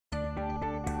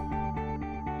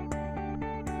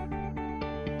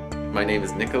My name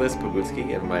is Nicholas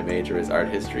Pobutsky and my major is art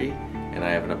history, and I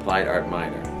have an applied art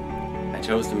minor. I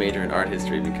chose to major in art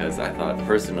history because I thought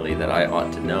personally that I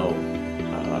ought to know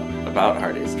about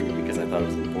art history, because I thought it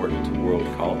was important to world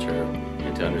culture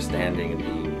and to understanding and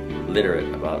being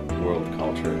literate about world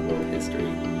culture and world history.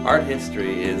 Art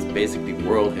history is basically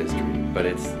world history, but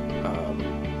it's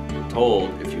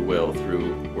told, if you will,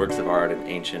 through works of art and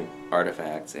ancient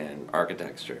artifacts and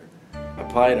architecture.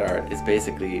 Applied art is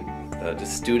basically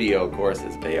just studio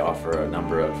courses. They offer a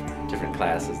number of different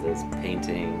classes. There's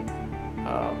painting,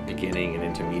 beginning and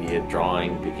intermediate,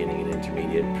 drawing, beginning and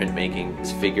intermediate, printmaking.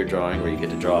 There's figure drawing, where you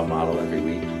get to draw a model every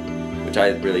week, which I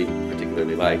really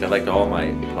particularly liked. I liked all my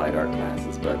applied art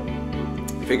classes, but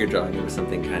figure drawing, there was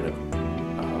something kind of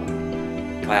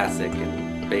classic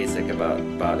and basic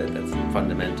about it that's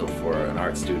fundamental for an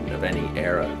art student of any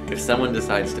era. If someone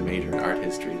decides to major in art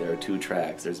history, there are two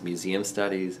tracks. There's museum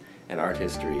studies and art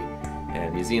history.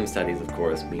 And museum studies, of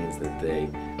course, means that they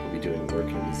will be doing work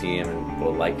in a museum and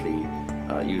will likely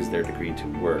use their degree to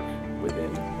work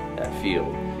within that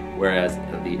field. Whereas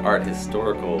the art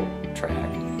historical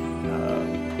track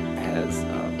has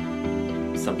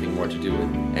something more to do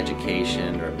with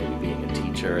education, or maybe being a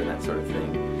teacher and that sort of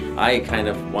thing. I kind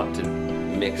of want to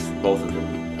mix both of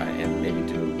them and maybe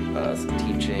do some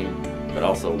teaching, but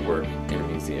also work in a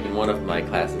museum. In one of my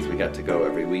classes, we got to go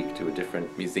every week to a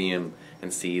different museum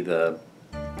and see the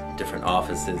different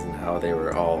offices and how they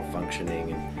were all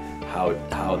functioning, and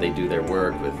how they do their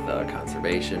work with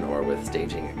conservation or with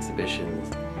staging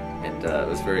exhibitions. And it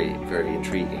was very, very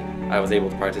intriguing. I was able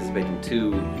to participate in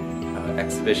two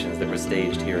exhibitions that were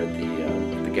staged here at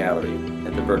the gallery,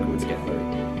 at the Berkowitz Gallery.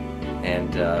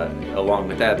 And along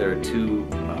with that, there are two,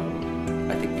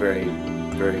 I think, very,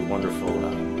 very wonderful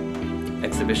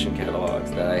exhibition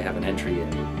catalogs that I have an entry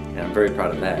in, and I'm very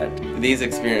proud of that. These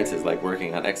experiences, like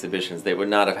working on exhibitions, they would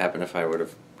not have happened if I would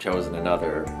have chosen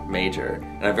another major.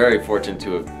 And I'm very fortunate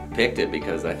to have picked it,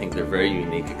 because I think they're very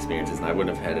unique experiences and I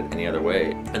wouldn't have had it any other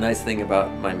way. A nice thing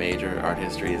about my major, art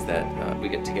history, is that we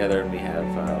get together and we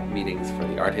have meetings for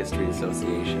the Art History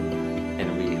Association,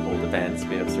 and we hold events.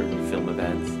 We have certain film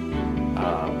events.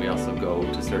 We also go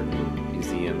to certain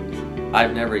museums.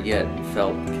 I've never yet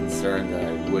felt concerned that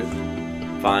I would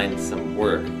find some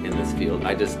work in this field.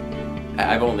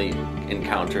 I've only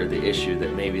encountered the issue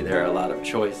that maybe there are a lot of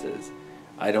choices.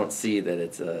 I don't see that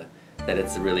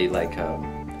it's really like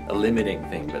a limiting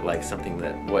thing, but like something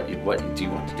that what do you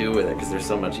want to do with it, because there's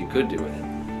so much you could do with it.